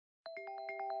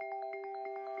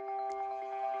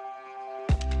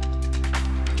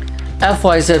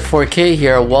FYZ4K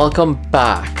here, welcome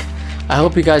back. I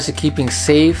hope you guys are keeping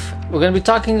safe. We're going to be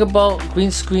talking about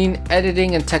green screen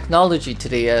editing and technology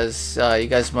today, as you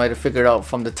guys might have figured out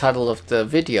from the title of the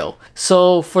video.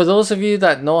 So for those of you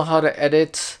that know how to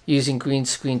edit using green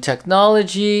screen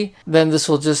technology, then this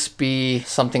will just be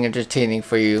something entertaining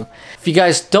for you. If you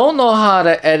guys don't know how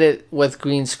to edit with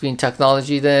green screen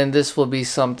technology, then this will be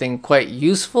something quite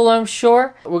useful, I'm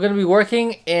sure. We're going to be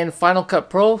working in Final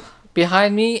Cut Pro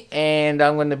behind me, and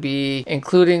I'm going to be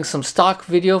including some stock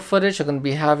video footage. I'm going to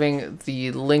be having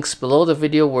the links below the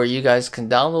video where you guys can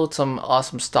download some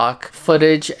awesome stock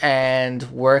footage and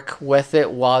work with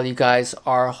it while you guys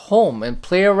are home and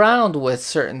play around with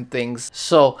certain things.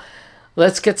 So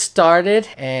let's get started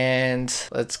and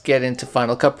let's get into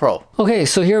Final Cut Pro. Okay,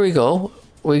 so here we go.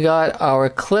 We got our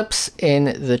clips in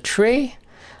the tray.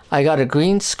 I got a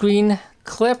green screen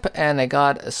clip and I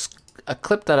got a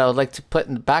clip that I would like to put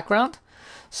in the background.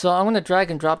 So I'm going to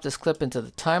drag and drop this clip into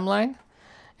the timeline,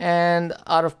 and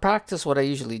out of practice what I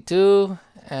usually do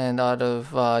and out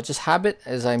of just habit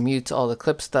is I mute all the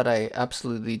clips that I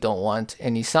absolutely don't want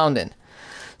any sound in.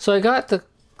 So I got the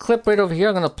clip right over here.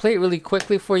 I'm going to play it really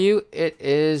quickly for you. It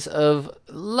is of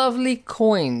lovely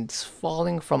coins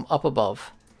falling from up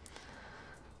above.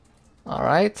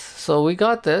 Alright, so we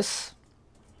got this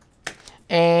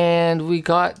and we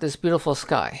got this beautiful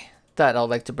sky that I'd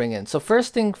like to bring in. So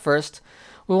first thing first,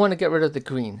 we want to get rid of the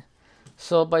green.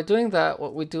 So by doing that,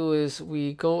 what we do is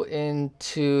we go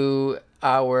into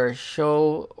our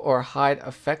show or hide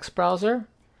effects browser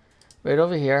right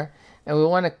over here, and we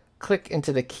want to click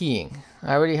into the keying.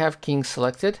 I already have keying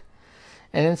selected,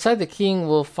 and inside the keying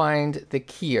we'll find the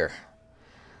keyer.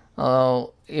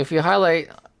 If you highlight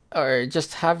or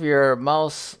just have your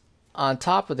mouse on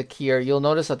top of the keyer, you'll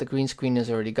notice that the green screen is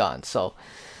already gone. So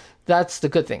that's the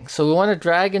good thing. So we want to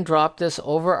drag and drop this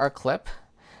over our clip,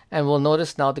 and we'll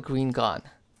notice now the green gone.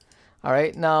 All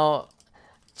right, now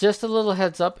just a little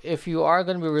heads up, if you are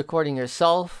going to be recording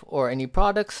yourself or any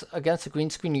products against the green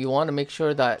screen, you want to make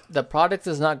sure that the product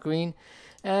is not green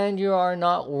and you are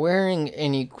not wearing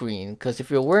any green, because if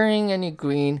you're wearing any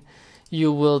green,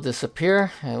 you will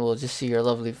disappear and we'll just see your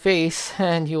lovely face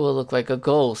and you will look like a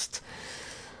ghost.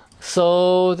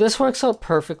 So this works out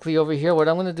perfectly over here. What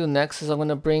I'm going to do next is I'm going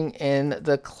to bring in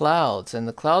the clouds, and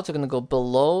the clouds are going to go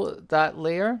below that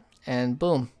layer, and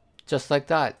boom, just like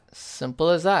that. Simple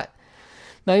as that.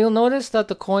 Now you'll notice that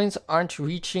the coins aren't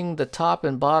reaching the top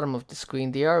and bottom of the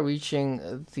screen. They are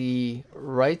reaching the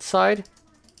right side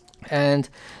and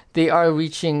they are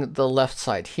reaching the left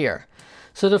side here.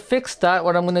 So to fix that,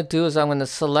 what I'm going to do is I'm going to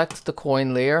select the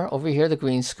coin layer over here, the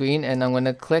green screen, and I'm going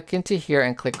to click into here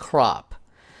and click crop.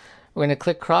 We're going to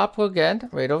click crop again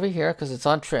right over here because it's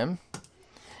on trim,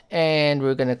 and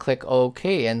we're going to click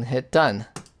OK and hit done.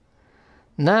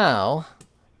 Now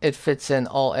it fits in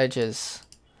all edges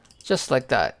just like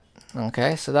that.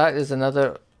 Okay, so that is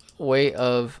another way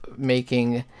of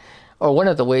making, or one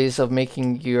of the ways of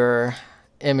making your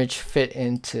image fit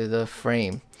into the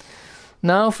frame.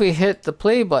 Now if we hit the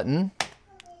play button,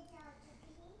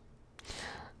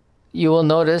 you will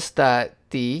notice that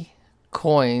the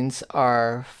coins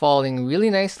are falling really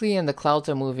nicely and the clouds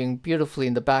are moving beautifully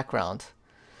in the background.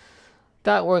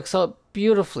 That works out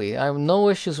beautifully. I have no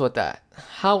issues with that.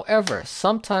 However,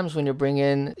 sometimes when you bring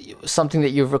in something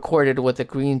that you've recorded with a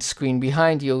green screen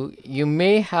behind you, you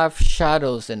may have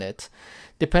shadows in it,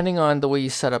 depending on the way you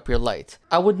set up your light.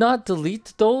 I would not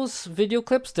delete those video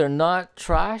clips. They're not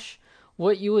trash.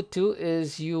 What you would do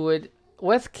is you would,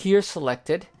 with keyer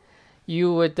selected,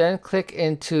 you would then click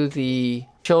into the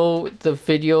show the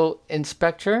video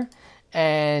inspector,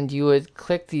 and you would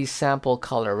click the sample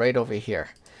color right over here.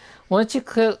 Once you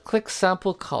click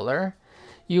sample color,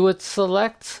 you would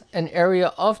select an area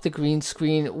of the green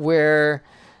screen where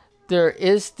there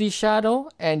is the shadow,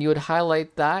 and you would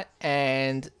highlight that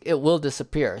and it will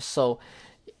disappear. So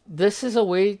this is a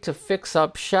way to fix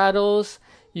up shadows.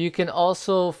 You can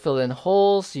also fill in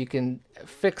holes, you can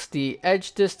fix the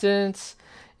edge distance,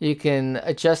 you can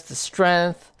adjust the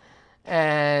strength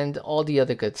and all the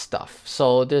other good stuff.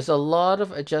 So there's a lot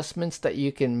of adjustments that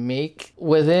you can make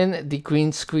within the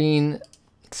green screen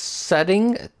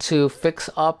setting to fix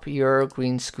up your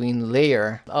green screen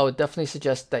layer. I would definitely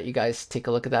suggest that you guys take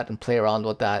a look at that and play around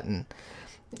with that, and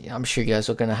I'm sure you guys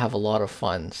are going to have a lot of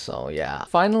fun. So yeah.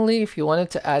 Finally, if you wanted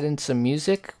to add in some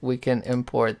music, we can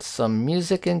import some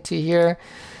music into here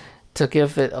to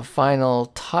give it a final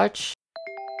touch.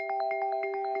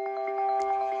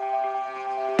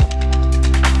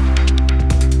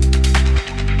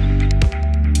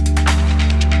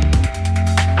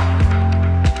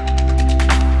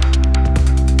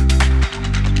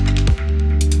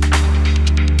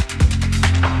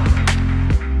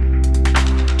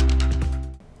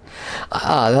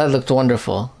 that looked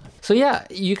wonderful. So yeah,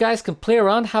 you guys can play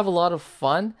around, have a lot of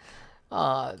fun.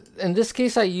 In this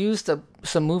case, I used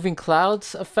some moving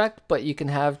clouds effect, but you can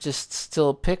have just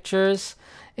still pictures,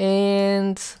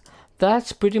 and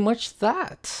that's pretty much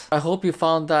that. I hope you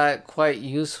found that quite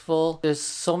useful. There's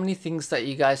so many things that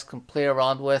you guys can play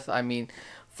around with. I mean,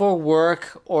 for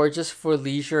work or just for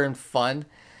leisure and fun.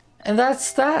 And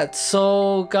that's that.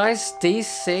 So guys, stay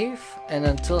safe, and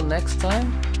until next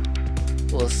time,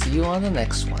 we'll see you on the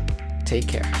next one. Take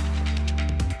care.